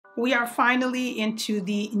We are finally into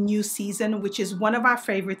the new season, which is one of our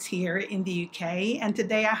favorites here in the UK. And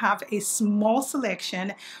today I have a small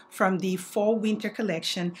selection from the fall winter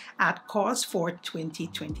collection at COS for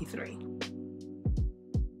 2023.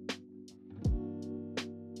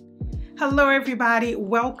 Hello everybody,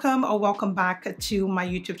 welcome or welcome back to my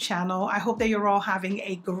YouTube channel. I hope that you're all having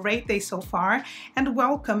a great day so far, and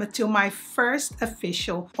welcome to my first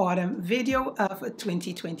official autumn video of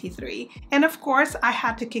 2023. And of course, I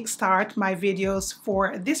had to kickstart my videos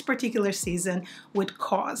for this particular season with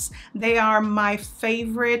COS. They are my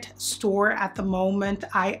favorite store at the moment.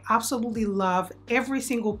 I absolutely love every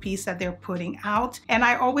single piece that they're putting out, and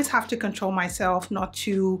I always have to control myself not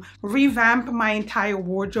to revamp my entire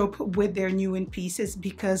wardrobe with their new in pieces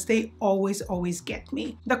because they always get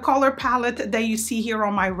me. The color palette that you see here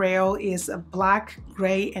on my rail is black,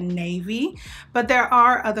 gray, and navy, but there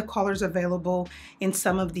are other colors available in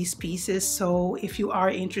some of these pieces, so if you are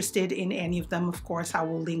interested in any of them, of course I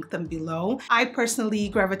will link them below. I personally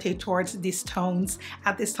gravitate towards these tones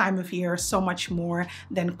at this time of year so much more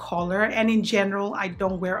than color, and in general I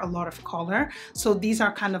don't wear a lot of color, so these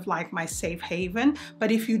are kind of like my safe haven.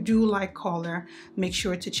 But if you do like color, make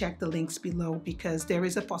sure to check the links below because there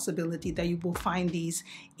is a possibility that you will find these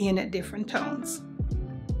in different tones.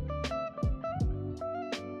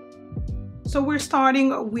 So we're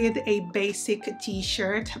starting with a basic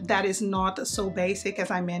t-shirt that is not so basic. As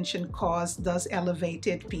I mentioned, COS does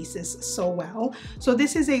elevated pieces so well. So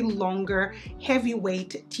this is a longer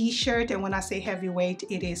heavyweight t-shirt, and when I say heavyweight,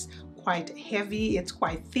 it is quite heavy, it's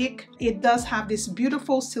quite thick. It does have this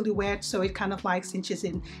beautiful silhouette, so it kind of like cinches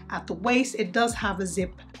in at the waist. It does have a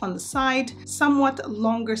zip on the side, somewhat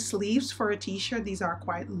longer sleeves for a t-shirt. These are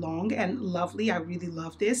quite long and lovely. I really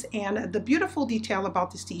love this. And the beautiful detail about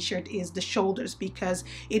this t-shirt is the shoulders, because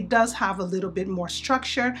it does have a little bit more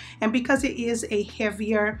structure, and because it is a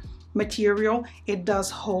heavier material, it does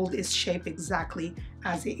hold its shape exactly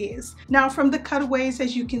as it is. Now from the cutaways,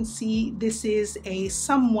 as you can see, this is a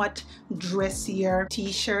somewhat dressier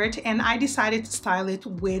t-shirt, and I decided to style it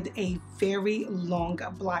with a very long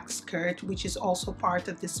black skirt, which is also part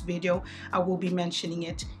of this video. I will be mentioning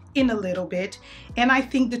it in a little bit, and I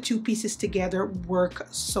think the two pieces together work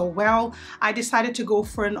so well. I decided to go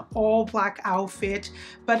for an all black outfit,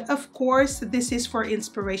 but of course this is for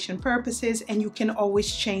inspiration purposes and you can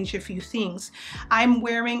always change a few things. I'm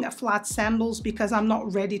wearing flat sandals because I'm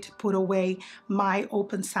not ready to put away my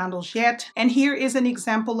open sandals yet, and here is an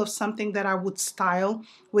example of something that I would style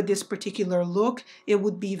with this particular look. It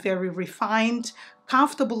would be very refined,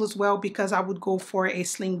 comfortable as well, because I would go for a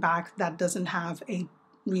slingback that doesn't have a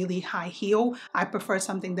really high heel. I prefer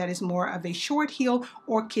something that is more of a short heel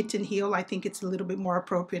or kitten heel. I think it's a little bit more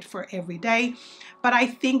appropriate for every day, but I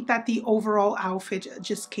think that the overall outfit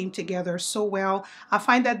just came together so well. I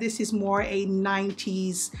find that this is more a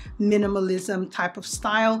 90s minimalism type of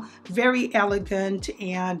style, very elegant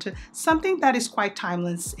and something that is quite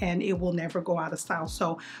timeless, and it will never go out of style.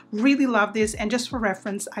 So really love this, and just for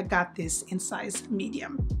reference, I got this in size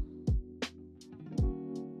medium.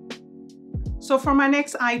 So for my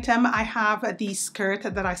next item, I have the skirt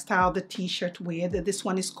that I styled the t-shirt with. This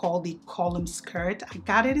one is called the column skirt. I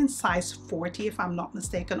got it in size 40 if I'm not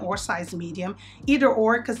mistaken, or size medium, either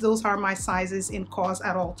or, because those are my sizes in COS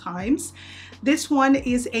at all times. This one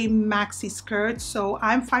is a maxi skirt, so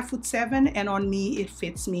I'm 5'7", and on me it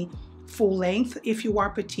fits me full length. If you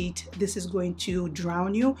are petite, this is going to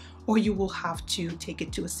drown you, or you will have to take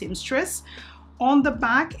it to a seamstress. On the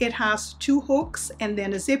back, it has two hooks and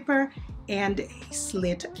then a zipper and a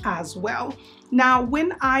slit as well. Now,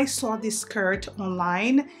 when I saw this skirt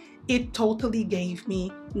online, it totally gave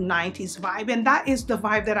me 90s vibe, and that is the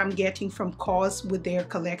vibe that I'm getting from COS with their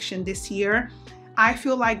collection this year. I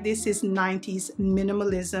feel like this is 90s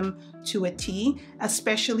minimalism to a T,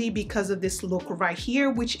 especially because of this look right here,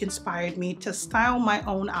 which inspired me to style my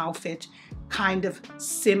own outfit kind of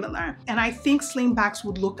similar. And I think slingbacks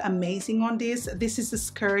would look amazing on this. This is a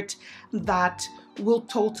skirt that will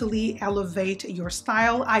totally elevate your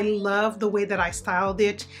style. I love the way that I styled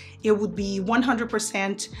it. It would be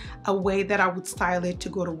 100% a way that I would style it to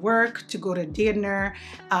go to work, to go to dinner.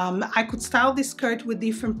 I could style this skirt with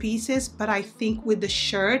different pieces, but I think with the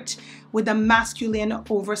shirt, with a masculine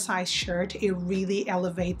oversized shirt, it really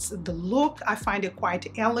elevates the look. I find it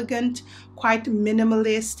quite elegant, quite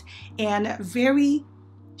minimalist, and very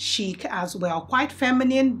chic as well. Quite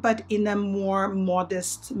feminine, but in a more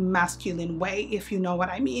modest, masculine way, if you know what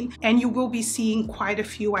I mean. And you will be seeing quite a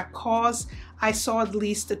few at COS. I saw at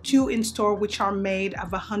least 2 in store, which are made of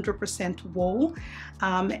 100% wool.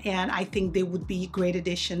 And I think they would be great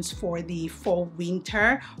additions for the fall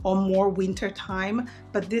winter or more winter time.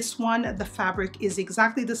 But this one, the fabric is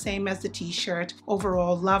exactly the same as the t-shirt.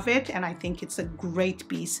 Overall, love it. And I think it's a great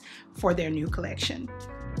piece for their new collection.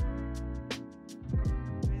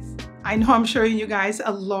 I know I'm showing you guys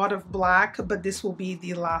a lot of black, but this will be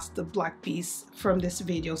the last black piece from this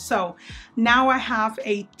video. So now I have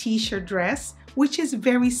a t-shirt dress, which is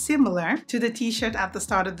very similar to the t-shirt at the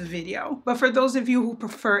start of the video. But for those of you who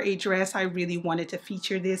prefer a dress, I really wanted to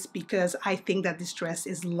feature this because I think that this dress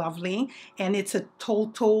is lovely and it's a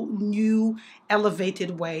total new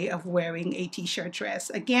elevated way of wearing a t-shirt dress.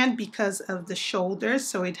 Again, because of the shoulders,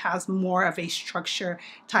 so it has more of a structure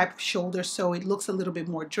type of shoulder, so it looks a little bit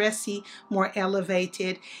more dressy, more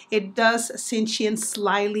elevated. It does cinch in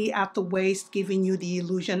slightly at the waist, giving you the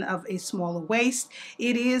illusion of a smaller waist.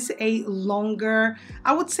 It is a longer,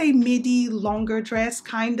 I would say midi longer dress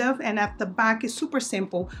kind of, and at the back is super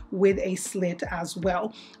simple with a slit as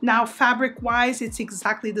well. Now fabric wise, it's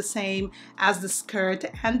exactly the same as the skirt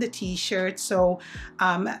and the t-shirt, so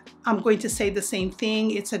I'm going to say the same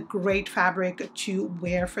thing. It's a great fabric to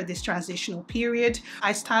wear for this transitional period.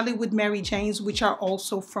 I style it with Mary Jane's, which are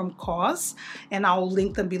also from COS, and I'll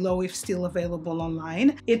link them below if still available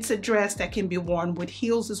online. It's a dress that can be worn with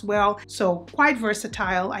heels as well, so quite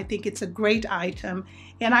versatile. I think it's a great item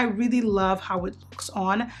and I really love how it looks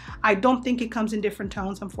on. I don't think it comes in different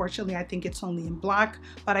tones, unfortunately. I think it's only in black,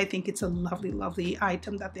 but I think it's a lovely, lovely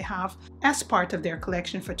item that they have as part of their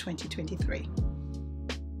collection for 2023.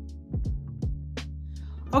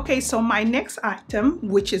 Okay, so my next item,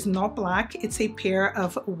 which is not black, it's a pair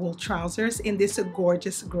of wool trousers in this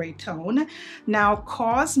gorgeous gray tone. Now,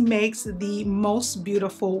 COS makes the most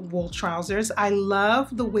beautiful wool trousers. I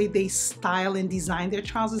love the way they style and design their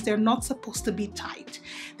trousers. They're not supposed to be tight.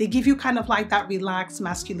 They give you kind of like that relaxed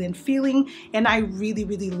masculine feeling, and I really,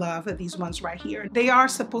 really love these ones right here. They are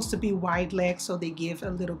supposed to be wide legs, so they give a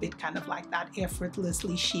little bit kind of like that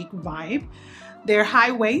effortlessly chic vibe. They're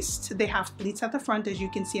high waist, they have pleats at the front as you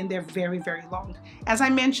can see, and they're very, very long. As I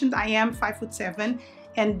mentioned, I am 5'7",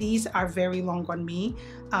 and these are very long on me.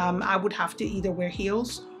 I would have to either wear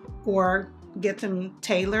heels or get them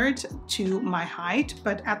tailored to my height,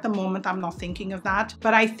 but at the moment I'm not thinking of that.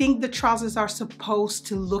 But I think the trousers are supposed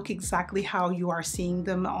to look exactly how you are seeing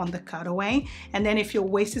them on the cutaway, and then if your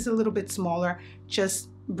waist is a little bit smaller, just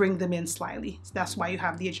bring them in slightly. That's why you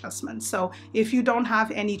have the adjustment. So if you don't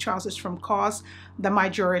have any trousers from COS, the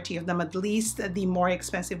majority of them, at least the more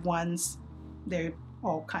expensive ones, they're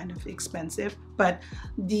all kind of expensive, but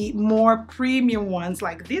the more premium ones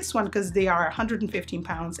like this one, because they are 115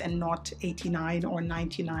 pounds and not 89 or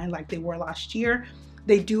 99 like they were last year,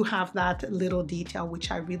 they do have that little detail, which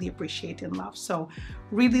I really appreciate and love. So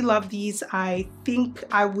really love these. I think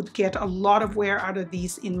I would get a lot of wear out of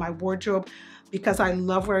these in my wardrobe because I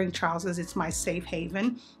love wearing trousers. It's my safe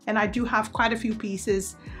haven. And I do have quite a few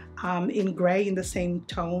pieces in gray in the same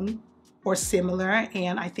tone or similar,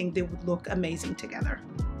 and I think they would look amazing together.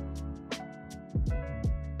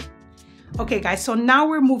 Okay guys, so now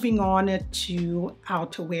we're moving on to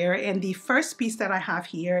outerwear, and the first piece that I have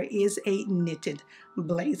here is a knitted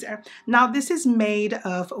blazer. Now this is made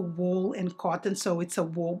of wool and cotton, so it's a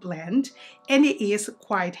wool blend, and it is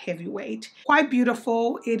quite heavyweight, quite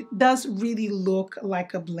beautiful. It does really look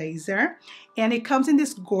like a blazer, and it comes in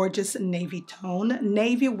this gorgeous navy tone.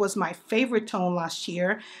 Navy was my favorite tone last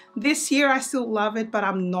year. This year I still love it, but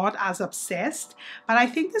I'm not as obsessed. But I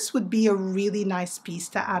think this would be a really nice piece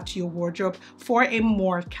to add to your wardrobe for a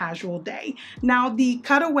more casual day. Now the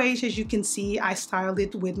cutaways, as you can see, I styled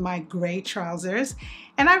it with my gray trousers,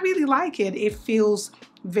 and I really like it. It feels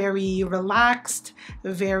very relaxed,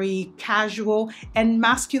 very casual, and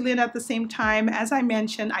masculine at the same time. As I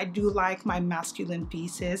mentioned, I do like my masculine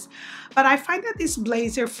pieces, but I find that this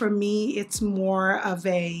blazer for me, it's more of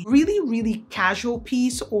a really, really casual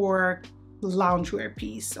piece or loungewear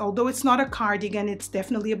piece. Although it's not a cardigan, it's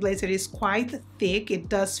definitely a blazer. It is quite thick. It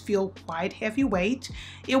does feel quite heavyweight.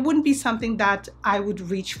 It wouldn't be something that I would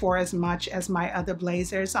reach for as much as my other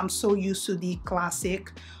blazers. I'm so used to the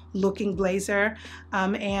classic looking blazer,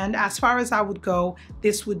 and as far as I would go,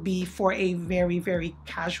 this would be for a very, very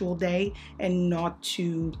casual day and not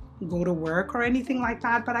to go to work or anything like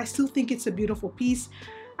that. But I still think it's a beautiful piece.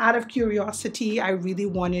 Out of curiosity, I really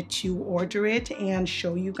wanted to order it and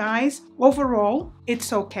show you guys. Overall,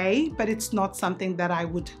 it's okay, but it's not something that I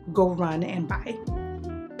would go run and buy.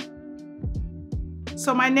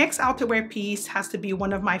 So my next outerwear piece has to be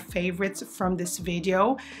one of my favorites from this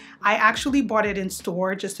video. I actually bought it in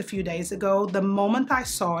store just a few days ago. The moment I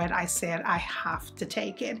saw it, I said, I have to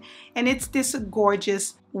take it. And it's this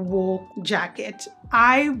gorgeous wool jacket.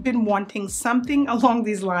 I've been wanting something along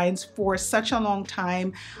these lines for such a long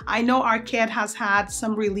time. I know Arcade has had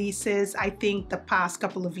some releases, I think the past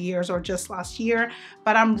couple of years or just last year,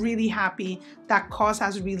 but I'm really happy that COS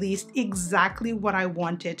has released exactly what I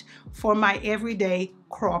wanted for my everyday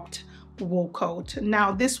cropped wool coat.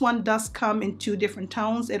 Now this one does come in 2 different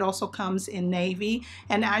tones. It also comes in navy,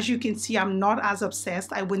 and as you can see, I'm not as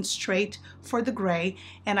obsessed. I went straight for the gray,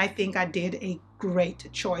 and I think I did a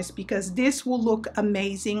great choice because this will look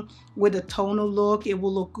amazing with a tonal look. It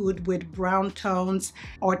will look good with brown tones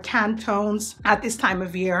or tan tones at this time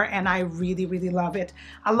of year, and I really love it.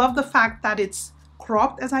 I love the fact that it's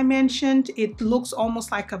cropped, as I mentioned. It looks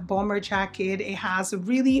almost like a bomber jacket. It has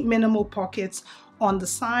really minimal pockets on the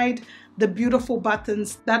side, the beautiful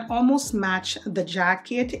buttons that almost match the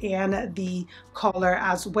jacket and the color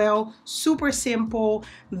as well. Super simple,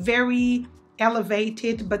 very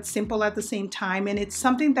elevated, but simple at the same time. And it's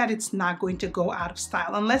something that it's not going to go out of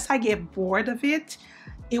style. Unless I get bored of it,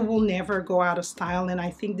 it will never go out of style. And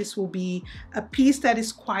I think this will be a piece that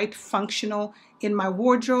is quite functional in my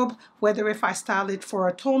wardrobe, whether if I style it for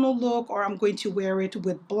a tonal look or I'm going to wear it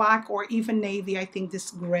with black or even navy. I think this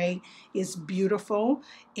gray is beautiful,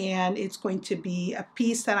 and it's going to be a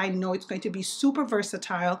piece that I know it's going to be super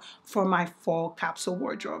versatile for my fall capsule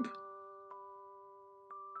wardrobe.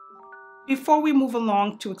 Before we move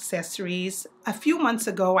along to accessories, a few months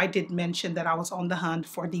ago I did mention that I was on the hunt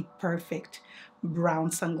for the perfect brown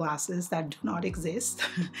sunglasses that do not exist.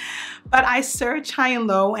 But I searched high and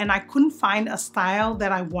low and I couldn't find a style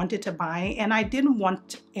that I wanted to buy, and I didn't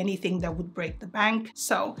want anything that would break the bank.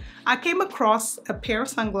 So I came across a pair of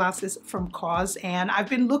sunglasses from COS, and I've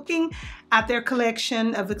been looking at their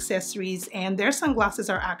collection of accessories, and their sunglasses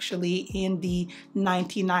are actually in the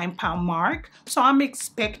 £99 mark. So I'm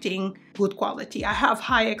expecting good quality. I have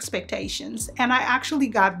high expectations, and I actually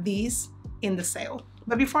got these in the sale.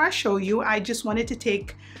 But before I show you, I just wanted to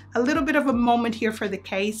take a little bit of a moment here for the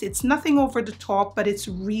case. It's nothing over the top, but it's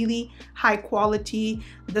really high quality.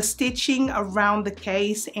 The stitching around the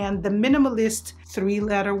case and the minimalist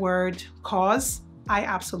 3-letter word COS, I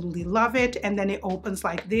absolutely love it. And then it opens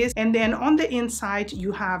like this. And then on the inside,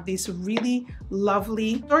 you have these really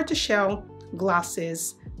lovely tortoiseshell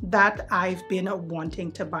glasses that I've been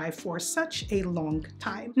wanting to buy for such a long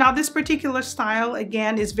time. Now this particular style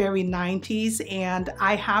again is very 90s, and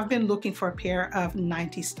I have been looking for a pair of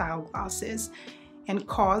 90s style glasses, and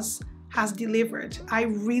COS has delivered. I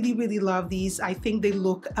really love these. I think they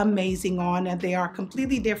look amazing on, and they are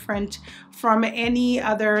completely different from any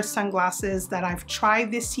other sunglasses that I've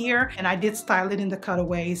tried this year. And I did style it in the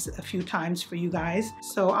cutaways a few times for you guys.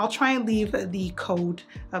 So I'll try and leave the code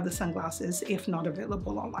of the sunglasses if not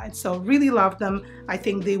available online. So really love them. I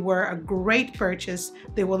think they were a great purchase.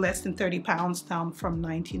 They were less than £30, down from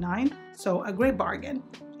 99. So a great bargain.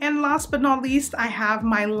 And last but not least, I have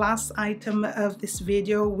my last item of this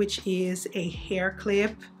video, which is a hair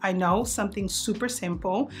clip. I know, something super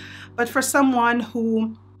simple, but for someone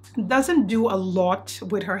who doesn't do a lot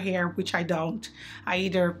with her hair, which I don't, I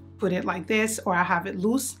either put it like this or I have it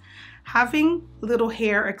loose. Having little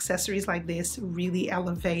hair accessories like this really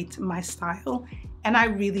elevate my style, and I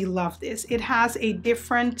really love this. It has a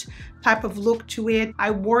different type of look to it.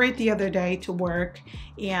 I wore it the other day to work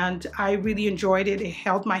and I really enjoyed it. It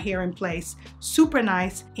held my hair in place, super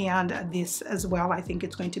nice. And this as well, I think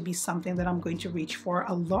it's going to be something that I'm going to reach for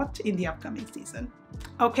a lot in the upcoming season.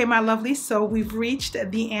 Okay, my lovely, so we've reached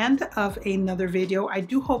the end of another video. I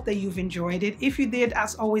do hope that you've enjoyed it. If you did,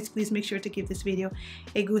 as always, please make sure to give this video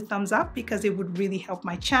a good thumbs up because it would really help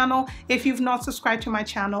my channel. If you've not subscribed to my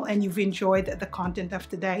channel and you've enjoyed the content of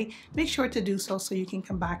today, make sure to do so you can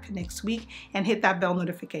come back next week and hit that bell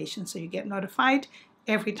notification so you get notified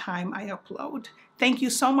every time I upload. Thank you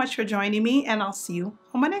so much for joining me, and I'll see you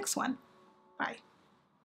on my next one. Bye.